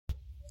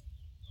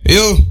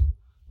Yo,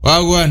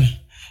 Wagwan,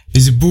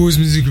 it's the Vibez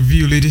Music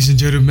Review, ladies and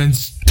gentlemen.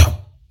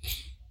 Stop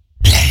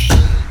play.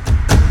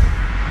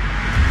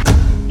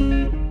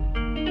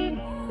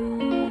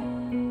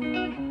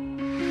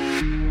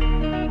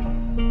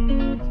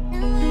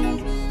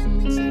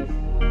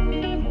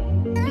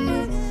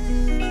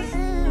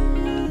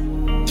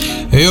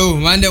 Yo,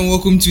 man, and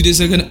welcome to the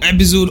second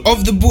episode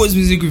of the Vibez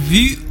Music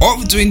Review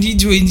of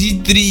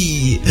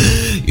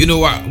 2023. You know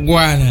what,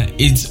 Guana?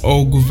 It's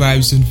all good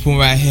vibes and fun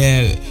right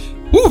here.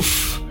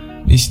 Woof!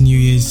 This New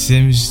Year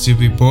seems to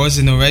be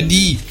buzzing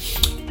already.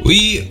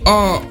 We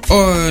are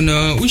on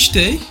which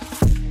day?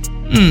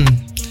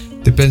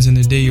 Depends on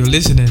the day you're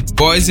listening.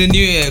 But it's a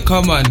new year.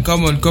 Come on,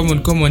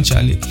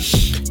 Charlie.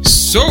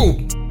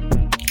 So,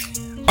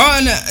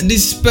 on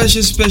this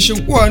special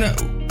one,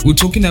 we're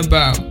talking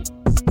about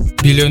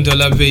 $1 Billion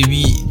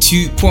Baby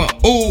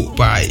 2.0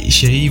 by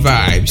Seyi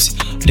Vibez.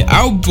 The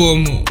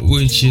album,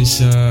 which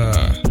is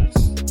a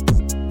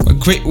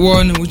great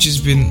one, which has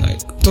been like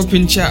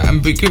topping chart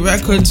and breaking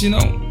records, you know.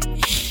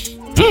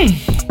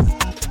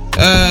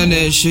 And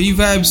Seyi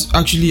Vibez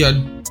actually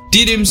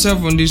did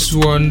himself on this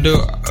one.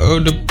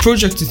 The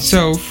project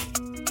itself,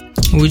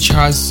 which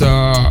has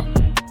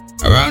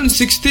around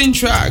 16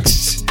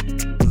 tracks.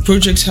 The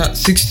project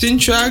has 16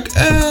 tracks,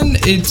 and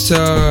it's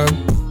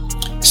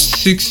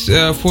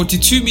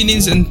 42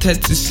 minutes and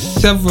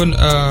 37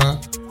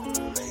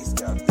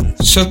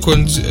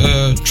 seconds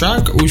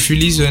track, which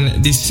released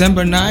on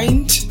December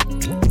 9th.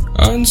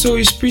 And so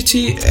it's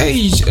pretty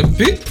aged a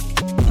bit,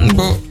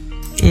 but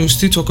we'll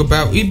still talk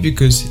about it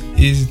because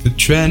it's the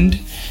trend,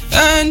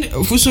 and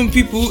for some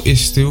people it's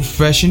still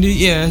fresh in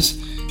the ears.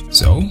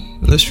 So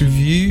let's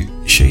review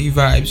Seyi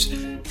Vibez'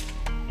 $1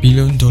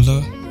 Billion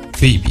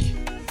Baby.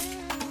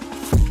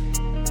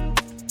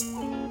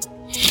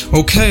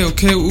 Okay,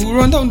 we'll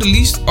run down the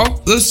list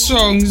of the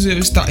songs,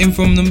 starting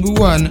from number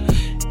 1,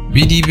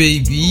 BD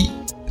Baby.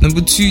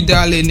 Number 2,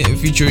 Darling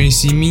featuring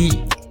Simi,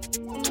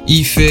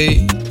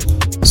 Ife,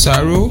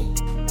 Saro,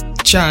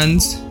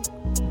 Chance,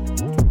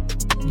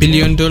 $1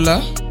 Billion,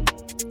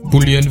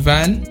 Bullion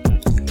Van,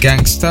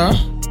 Gangsta,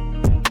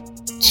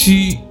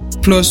 2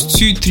 plus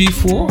 2 3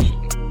 4,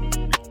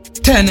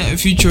 10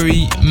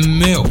 featuring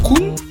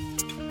Meokun,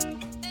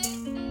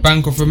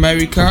 Bank of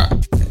America,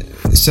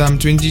 Sam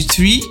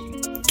 23,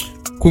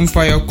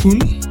 Kumfaya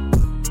Kun,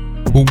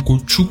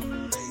 Ogochuku,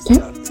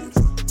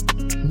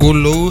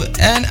 Golo,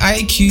 and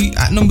IQ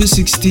at number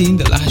 16,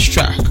 the last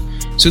track.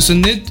 So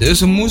some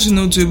most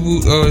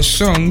notable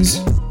songs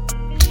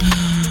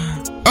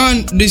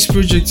on this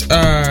project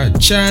are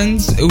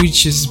Chance,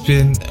 which has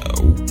been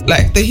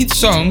like the hit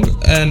song,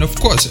 and of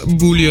course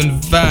Bullion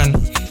Van.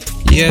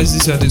 Yes,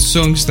 these are the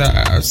songs that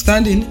are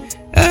outstanding.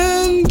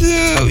 And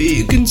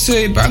you can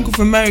say Bank of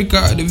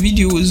America, the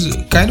video was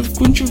kind of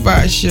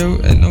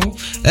controversial, you know.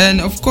 And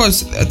of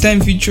course, a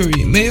time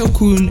featuring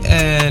Meokun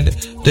and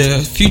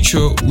the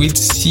feature with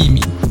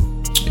Simi.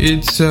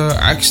 It's an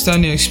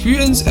outstanding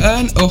experience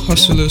and a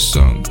hustler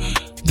song.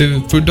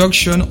 The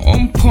production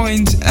on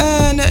point,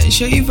 and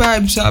Seyi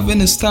Vibez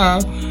having a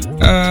style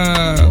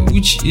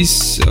which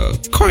is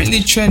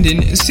currently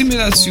trending,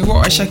 similar to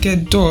what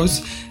Ashake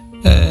does,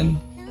 and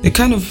they're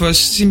kind of a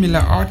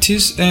similar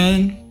artist,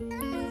 and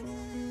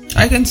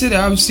I can say they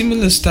have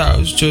similar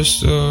styles,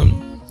 just a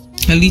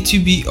little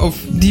bit of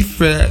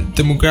different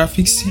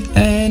demographics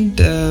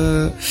and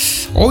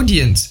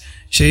audience.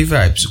 Seyi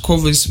Vibez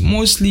covers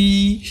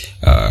mostly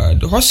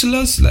the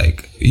hustlers,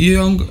 like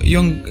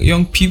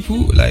young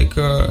people, like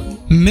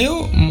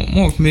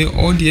more of male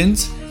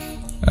audience.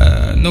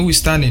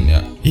 Notwithstanding,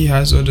 he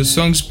has other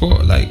songs,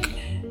 but like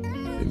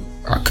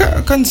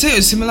I can say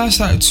a similar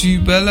style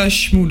to Bella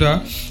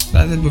Shmurda,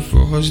 like that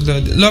before,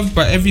 hustler, loved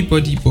by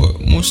everybody, but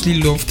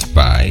mostly loved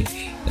by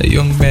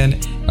young men.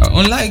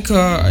 Unlike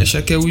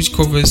Ashake, which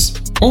covers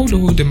all the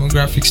whole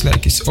demographics,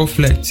 like it's all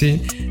flexing,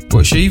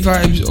 but Seyi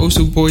Vibez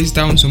also boils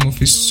down some of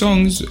his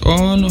songs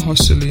on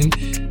hustling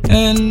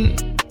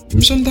and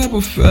some type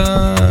of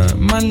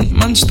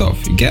man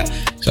stuff, you get?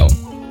 So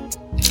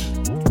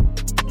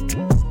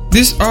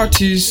this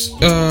artist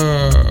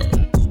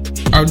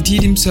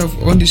outdid himself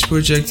on this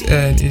project,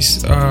 and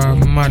is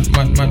mad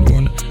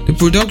one. The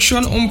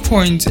production on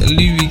point,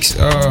 lyrics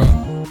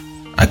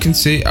I can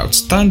say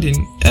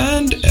outstanding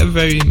and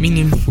very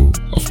meaningful,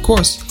 of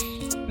course.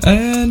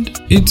 And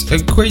it's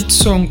a great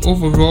song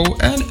overall,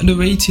 and the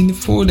rating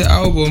for the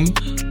album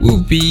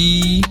will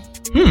be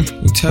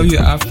we'll tell you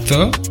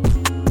after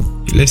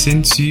you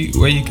listen to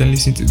where you can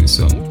listen to the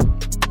song.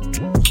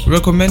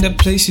 Recommended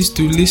places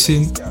to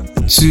listen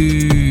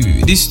to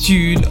this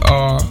tune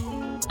are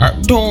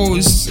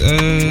outdoors,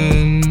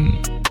 and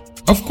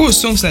of course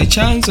songs like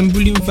Chance and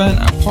Bullion Van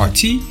at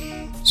party.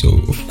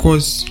 So of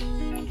course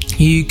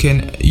you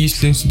can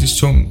listen to the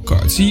song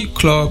party,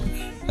 club,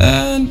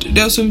 and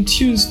there are some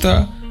tunes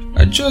that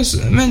are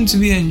just meant to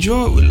be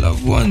enjoyed with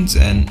loved ones,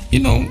 and you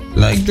know,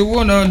 like the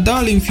one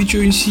Darling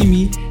featuring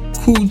Simi,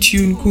 cool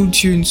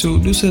tune. So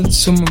those are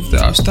some of the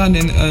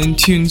outstanding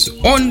tunes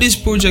on this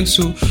project,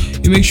 so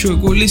you make sure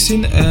go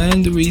listen,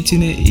 and the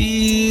rating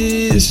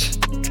is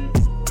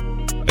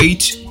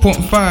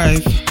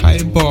 8.5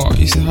 high bar.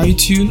 It's a high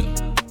tune,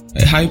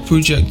 a high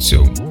project,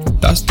 so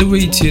that's the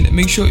rating.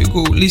 Make sure you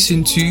go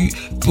listen to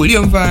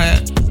Bullion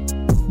Van,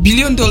 $1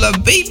 Billion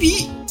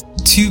Baby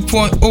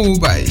 2.0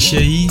 by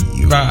Seyi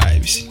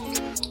Vibez.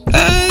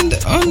 And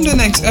on the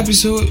next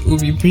episode, we'll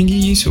be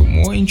bringing you some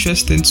more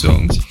interesting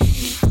songs,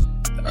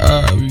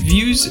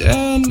 reviews,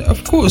 and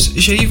of course,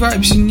 Seyi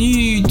Vibez'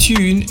 new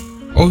tune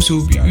also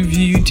will be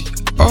reviewed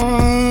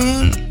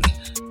on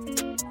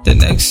the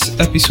next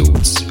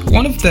episodes,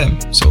 one of them.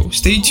 So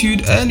stay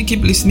tuned and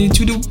keep listening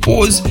to the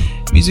Boz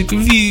Music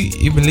Review.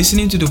 You've been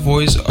listening to the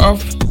voice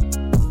of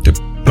the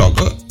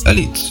blogger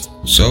Elite.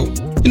 So,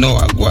 you know,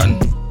 Agwan,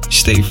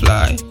 stay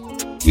fly,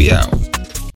 we out.